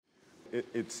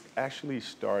It's actually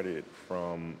started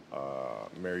from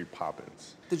Mary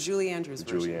Poppins. The Julie Andrews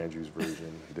version. Julie Andrews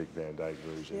version, Dick Van Dyke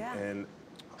version. Yeah. And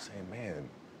I was saying, man,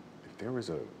 if there was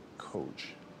a coach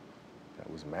that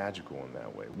was magical in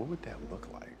that way, what would that look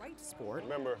like? Right sport.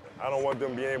 Remember, I don't want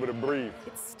them being able to breathe.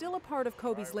 It's still a part of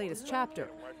Kobe's latest chapter,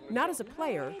 not as a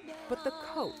player, but the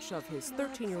coach of his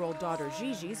 13-year-old daughter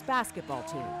Gigi's basketball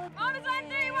team. On his line,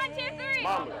 3, 1, 2, 3.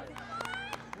 Mama.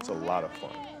 It's a lot of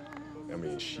fun. I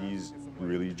mean, she's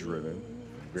really driven,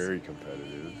 very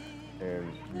competitive, and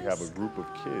we have a group of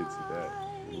kids that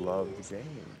love the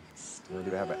game.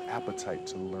 They have an appetite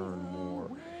to learn more.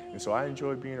 And so I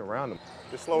enjoy being around them.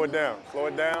 Just slow it down,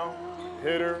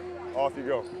 hit her, off you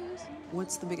go.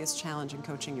 What's the biggest challenge in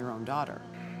coaching your own daughter?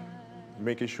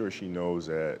 Making sure she knows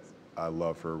that I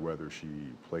love her whether she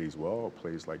plays well or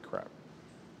plays like crap.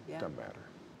 Yeah. Doesn't matter.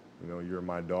 You know, you're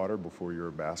my daughter before you're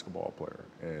a basketball player,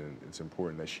 and it's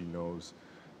important that she knows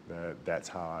that that's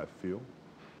how I feel.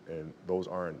 And those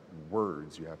aren't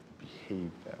words. You have to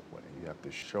behave that way. You have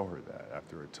to show her that.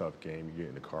 After a tough game, you get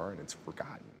in the car and it's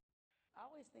forgotten. I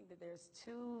always think that there's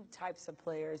two types of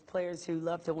players, players who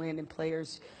love to win and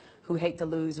players who hate to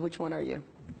lose. Which one are you?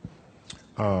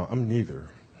 I'm neither.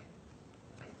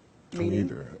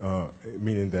 Meaning?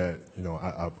 Meaning that, you know,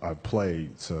 I play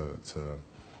to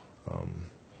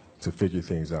figure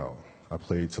things out. I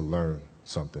play to learn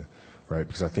something, right?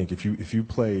 Because I think if you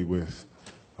play with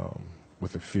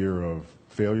a fear of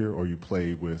failure, or you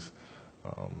play with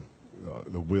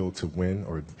the will to win,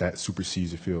 or that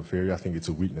supersedes the fear of failure, I think it's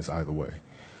a weakness either way,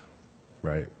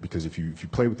 right? Because if you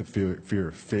play with the fear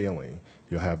of failing,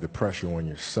 you'll have the pressure on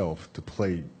yourself to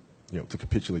play, you know, to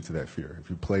capitulate to that fear. If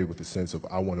you play with the sense of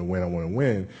I want to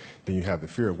win, then you have the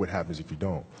fear of what happens if you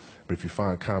don't. But if you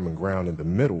find common ground in the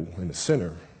middle, in the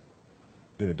center,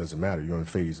 then it doesn't matter. You're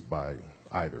unfazed by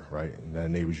either, right? And that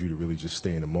enables you to really just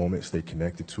stay in the moment, stay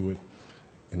connected to it,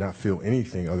 and not feel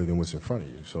anything other than what's in front of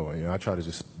you. So, you know, I try to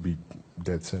just be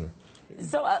dead center.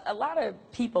 So a lot of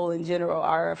people in general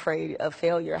are afraid of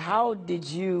failure. How did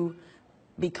you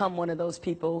become one of those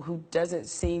people who doesn't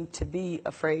seem to be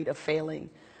afraid of failing?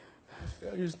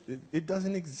 It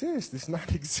doesn't exist. It's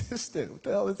not existent. What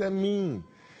the hell does that mean?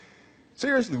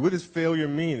 Seriously, what does failure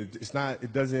mean? It's not,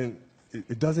 it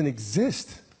doesn't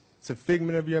exist. It's a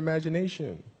figment of your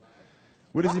imagination.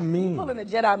 What does it mean? You're pulling a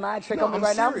Jedi mind trick on me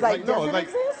right now. I was like, does it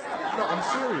exist? No,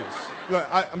 I'm serious. Look,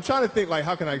 I'm trying to think, like,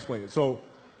 how can I explain it? So,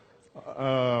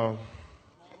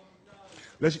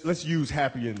 let's use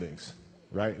happy endings,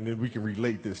 right? And then we can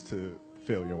relate this to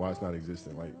failure, why it's not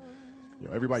existent. Like, you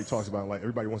know, everybody talks about, like,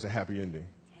 everybody wants a happy ending,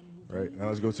 right? Now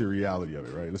let's go to the reality of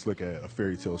it, right? Let's look at a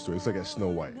fairy tale story. Let's look at Snow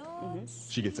White.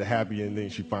 She gets a happy ending.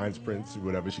 She finds Prince,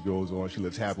 whatever. She goes on. She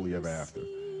lives happily ever after.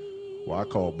 Well, I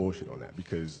call bullshit on that,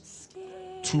 because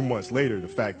 2 months later, the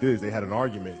fact is they had an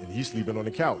argument and he's sleeping on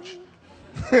the couch.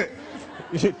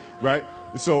 Right?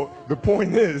 So the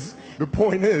point is,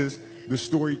 the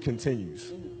story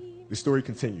continues. The story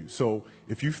continues. So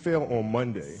if you fail on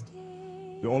Monday,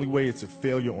 the only way it's a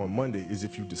failure on Monday is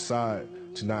if you decide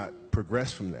to not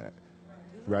progress from that,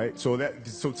 right? So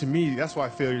to me, that's why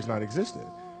failure is not existent.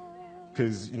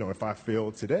 Because, you know, if I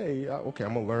fail today, okay,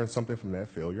 I'm going to learn something from that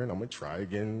failure, and I'm going to try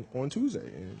again on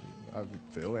Tuesday. And I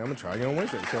fail, and I'm going to try again on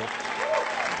Wednesday. So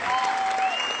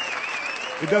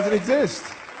it doesn't exist.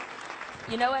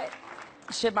 You know what?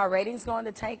 Should my ratings go in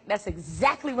the tank? That's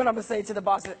exactly what I'm going to say to the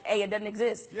boss. Hey, it doesn't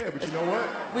exist. Yeah, but you know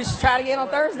what? We should try it again on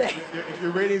Thursday. If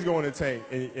your ratings go in the tank,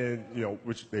 and you know,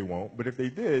 which they won't, but if they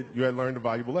did, you had learned a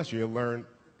valuable lesson. You had learned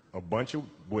a bunch of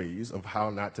ways of how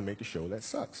not to make a show that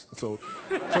sucks. So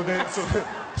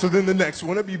then the next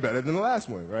one will be better than the last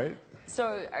one, right?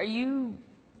 So are you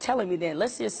telling me then,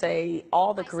 let's just say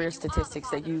all the career statistics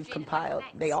that you've compiled,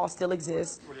 they all still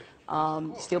exist,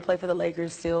 still play for the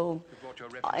Lakers, still,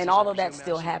 and all of that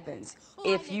still happens.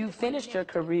 If you finished your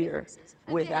career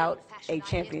without a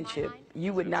championship,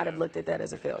 you would not have looked at that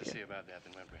as a failure.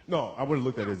 No, I would have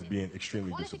looked at it as being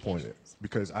extremely disappointed,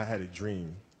 because I had a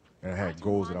dream and I had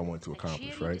goals that I wanted to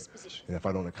accomplish, right? And if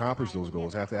I don't accomplish those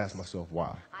goals, I have to ask myself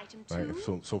why, right?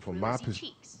 So from my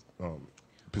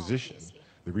position,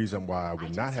 the reason why I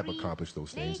would not have accomplished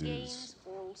those things is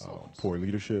poor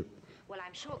leadership,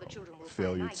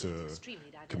 failure to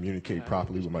communicate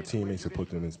properly with my teammates, to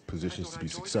put them in positions to be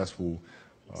successful,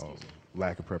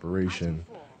 lack of preparation.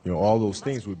 You know, all those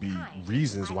things would be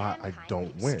reasons why I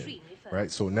don't win,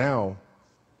 right? So now,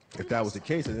 if that was the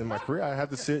case, in my career, I have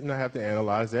to sit and I have to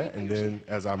analyze that, and then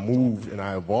as I move and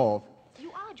I evolve,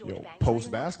 you know,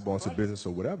 post-basketball into business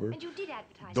or whatever,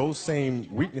 those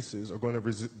same weaknesses are going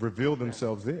to reveal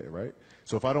themselves there, right?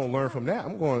 So if I don't learn from that,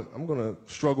 I'm going to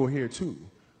struggle here too,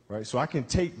 right? So I can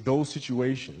take those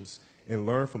situations and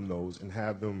learn from those and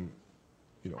have them,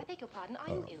 I beg your pardon, are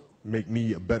you ill? make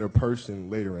me a better person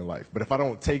later in life. But if I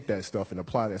don't take that stuff and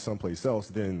apply that someplace else,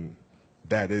 then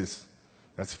that's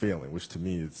failing, which to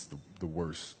me is the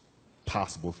worst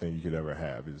possible thing you could ever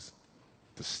have, is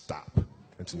to stop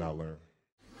and to not learn.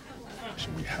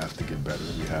 We have to get better.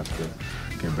 We have to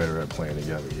get better at playing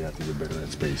together. We have to get better at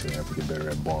spacing. We have to get better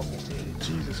at ball movement.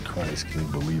 Jesus Christ, can you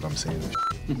believe I'm saying this?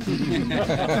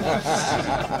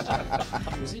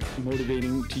 Was it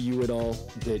motivating to you at all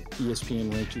that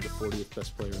ESPN ranked you the 40th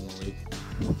best player in the league?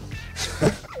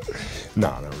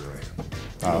 Nah, not really.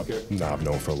 I've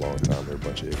known for a long time they're a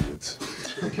bunch of idiots.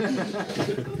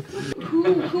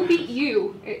 Who beat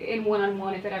you in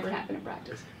one-on-one if it ever happened in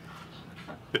practice?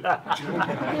 No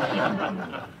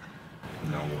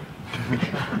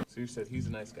one. So you said he's a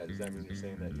nice guy. Does that mean you're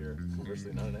saying that you're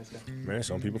conversely not a nice guy? Man,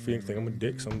 some people think I'm a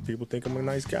dick. Some people think I'm a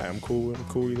nice guy. I'm cool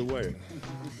either way.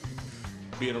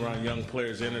 Being around young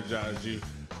players energized you.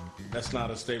 That's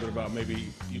not a statement about maybe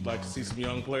you'd like to see some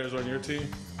young players on your team?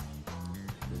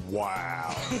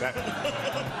 Wow.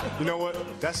 You know what?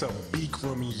 That's a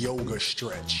Bikram yoga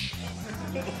stretch.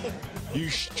 You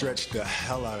stretched the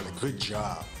hell out of it. Good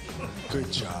job.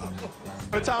 Good job.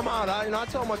 By the time out, I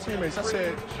told my teammates, I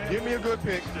said, give me a good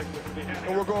pick,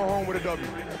 and we're going home with a W.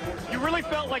 You really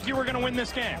felt like you were going to win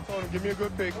this game? I told them, give me a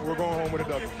good pick, we're going home with a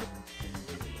W.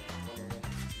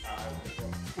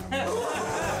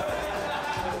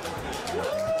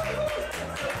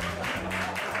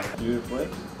 You didn't play?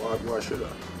 Why should I?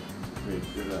 Wait,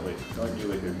 you're not like, aren't you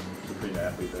like a supreme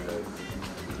athlete that has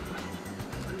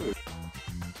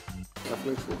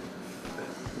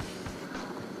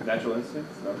natural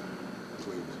instincts? No?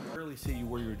 I rarely see you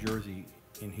wear your jersey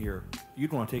in here.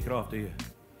 You'd want to take it off, do you?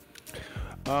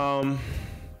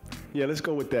 Yeah, let's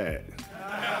go with that.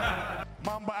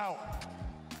 Mamba out.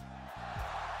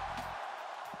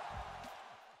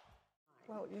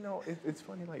 Well, you know, it's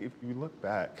funny, like, if you look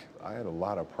back, I had a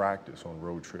lot of practice on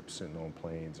road trips, sitting on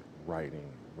planes, writing.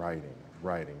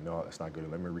 No, that's not good.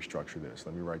 Let me restructure this.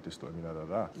 Let me write this. Let me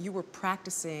da. You were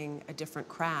practicing a different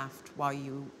craft while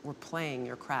you were playing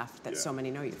your craft that so many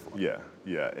know you for. Yeah.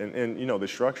 And you know, the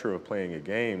structure of playing a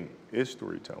game is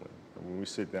storytelling. And when we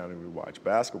sit down and we watch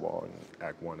basketball in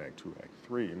Act 1, Act 2, Act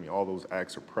 3, I mean, all those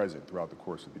acts are present throughout the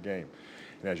course of the game.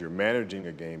 And as you're managing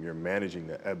a game, you're managing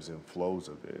the ebbs and flows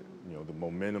of it, you know, the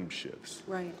momentum shifts.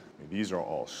 Right. And these are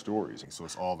all stories. So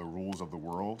it's all the rules of the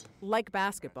world. Like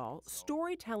basketball,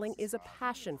 storytelling is a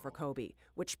passion for Kobe,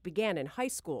 which began in high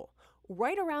school,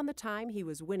 right around the time he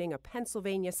was winning a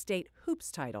Pennsylvania State hoops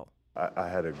title. I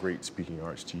had a great speaking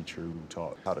arts teacher who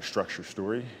taught how to structure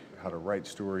story, how to write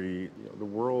story. You know, the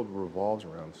world revolves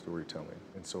around storytelling,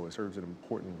 and so it serves an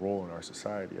important role in our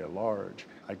society at large.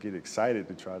 I get excited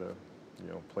to try to, you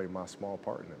know, play my small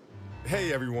part in it.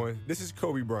 Hey everyone, this is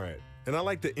Kobe Bryant, and I'd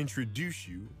like to introduce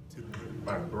you to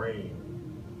My brain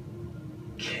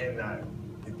cannot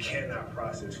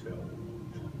process failure.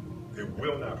 It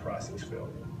will not process failure.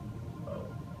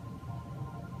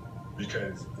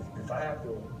 Because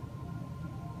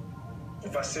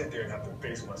if I sit there and have to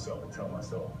face myself and tell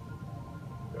myself,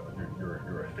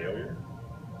 you're a failure,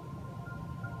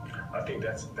 I think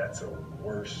that's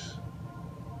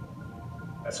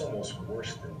almost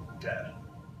worse than death.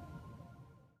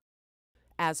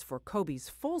 As for Kobe's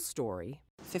full story,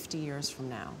 50 years from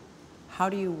now, how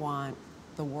do you want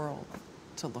the world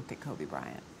to look at Kobe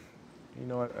Bryant? You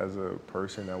know, as a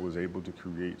person that was able to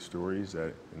create stories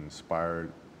that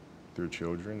inspired their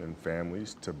children and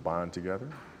families to bond together,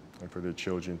 and for their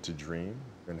children to dream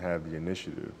and have the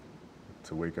initiative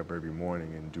to wake up every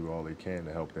morning and do all they can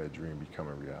to help that dream become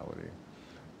a reality.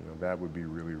 You know, that would be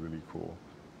really, really cool.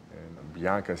 And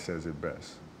Bianca says it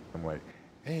best. I'm like,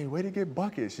 hey, way to get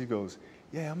buckets. She goes,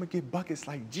 yeah, I'm gonna get buckets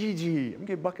like Gigi. I'm gonna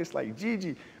get buckets like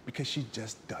Gigi, because she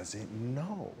just doesn't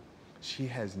know. She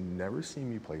has never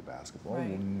seen me play basketball,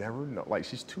 will never know. Like,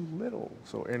 she's too little.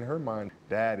 So in her mind,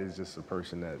 Dad is just a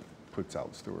person that puts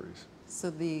out stories. So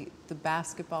the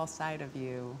basketball side of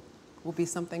you will be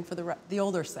something for the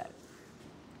older set.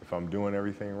 If I'm doing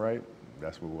everything right,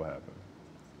 that's what will happen.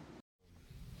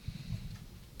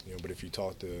 You know, but if you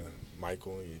talk to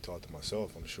Michael and you talk to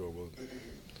myself, I'm sure we'll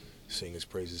sing his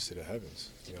praises to the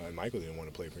heavens. You know, and Michael didn't want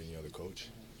to play for any other coach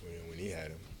when he had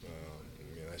him.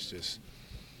 You know, that's just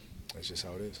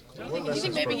how it is. Do you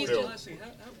think maybe he's just...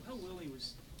 How willing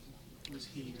was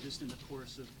he, just in the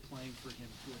course of playing for him,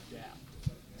 to adapt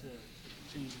to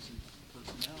changes in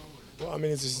personnel? Well, I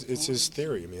mean, it's his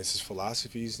theory. I mean, it's his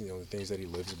philosophies. You know, the things that he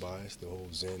lives by. It's the whole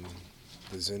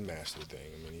the Zen master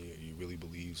thing. I mean, he really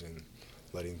believes in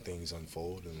letting things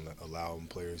unfold and allowing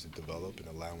players to develop and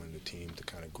allowing the team to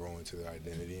kind of grow into their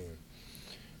identity,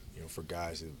 and for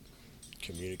guys to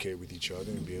communicate with each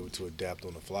other and be able to adapt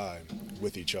on the fly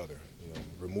with each other,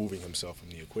 removing himself from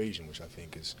the equation, which I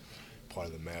think is part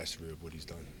of the mastery of what he's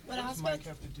done. What does Mike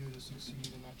have to do to succeed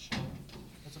in that shadow?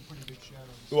 That's a pretty big shadow.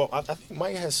 Well, I think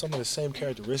Mike has some of the same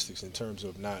characteristics in terms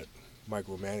of not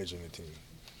micromanaging the team,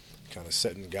 kind of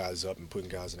setting guys up and putting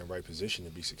guys in the right position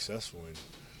to be successful. And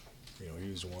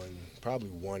he was probably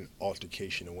one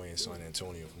altercation away in San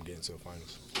Antonio from getting to the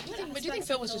finals. But do you think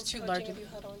Phil was just too large? Have you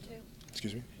held on to?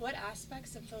 Excuse me? What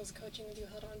aspects of Phil's coaching have you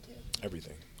held on to?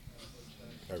 Everything.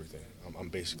 I'm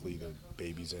basically the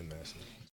baby's in master.